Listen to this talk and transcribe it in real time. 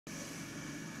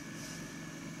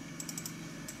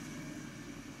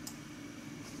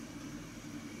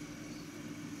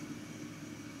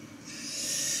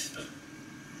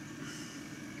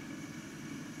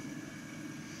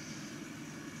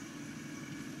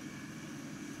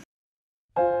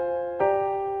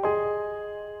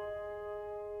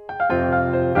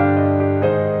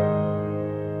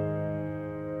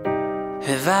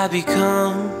I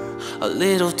become a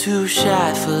little too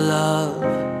shy for love?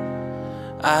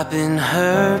 I've been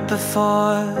hurt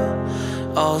before.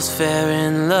 All's fair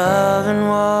in love and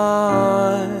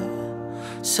war.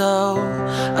 So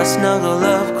I snuggle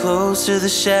up close to the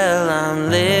shell I'm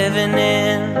living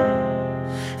in,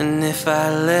 and if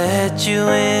I let you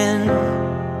in,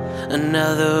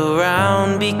 another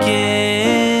round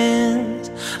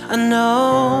begins. I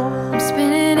know I'm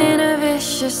spinning in a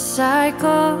vicious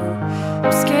cycle.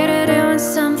 I'm scared of doing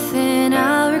something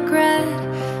I'll regret.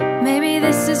 Maybe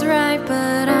this is right,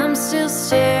 but I'm still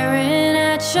staring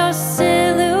at your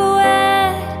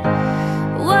silhouette.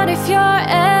 What if you're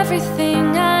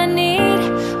everything I need?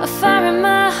 A fire in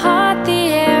my heart, the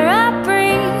air I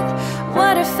breathe.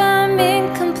 What if I'm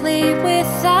incomplete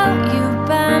without you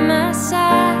by my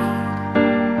side?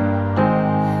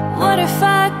 What if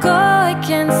I go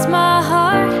against my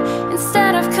heart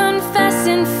instead of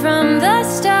confessing from the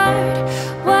start?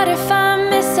 What if I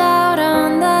miss out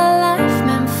on the life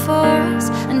meant for us?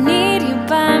 I need you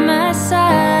by my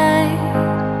side.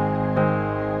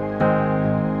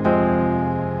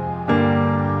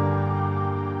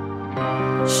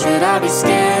 Should I be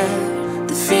scared?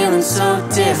 The feeling's so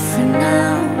different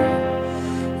now.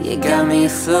 You got me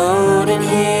floating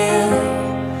here,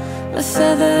 a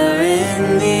feather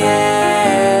in the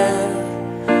air.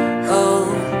 Oh,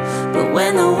 but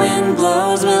when the wind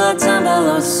blows, will I tumble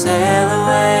or sail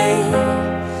away?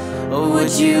 Or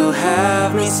would you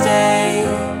have me stay?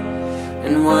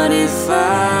 And what if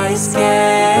I escape?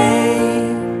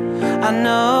 I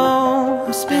know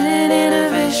I'm spinning in a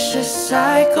vicious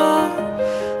cycle.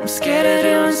 I'm scared of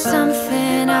doing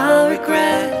something I'll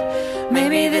regret.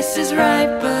 Maybe this is right,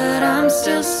 but I'm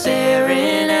still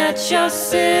staring at your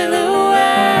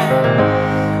silhouette.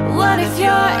 What if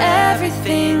you're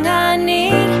everything I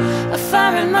need? A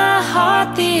fire in my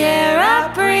heart, the air I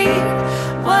breathe.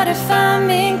 What if I'm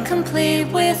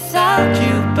incomplete without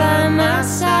you by my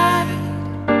side?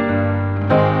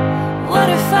 What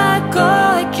if I go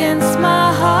against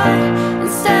my heart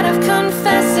instead of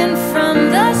confessing from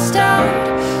the start?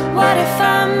 What if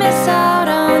I miss out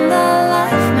on the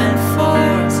life meant for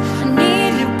us? I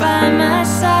need you by my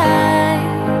side.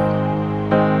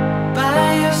 By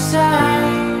your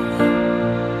side,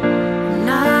 I'm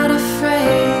not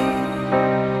afraid.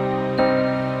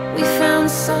 We found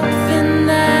something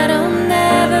that'll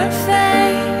never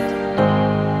fade.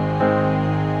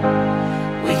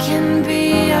 We can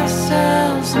be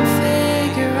ourselves and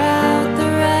figure out the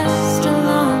rest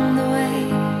along the way.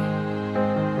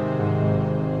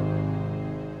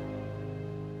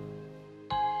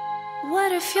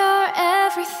 What if you're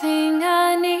everything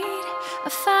I need? A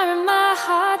fire in my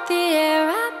heart, the air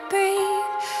I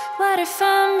breathe. What if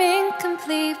I'm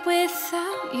incomplete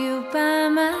without you by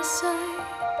my side?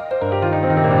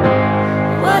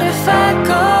 What if I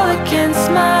go against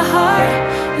my heart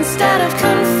instead of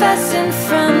confessing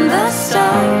from the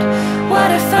start? What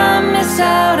if I miss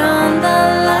out on the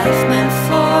life meant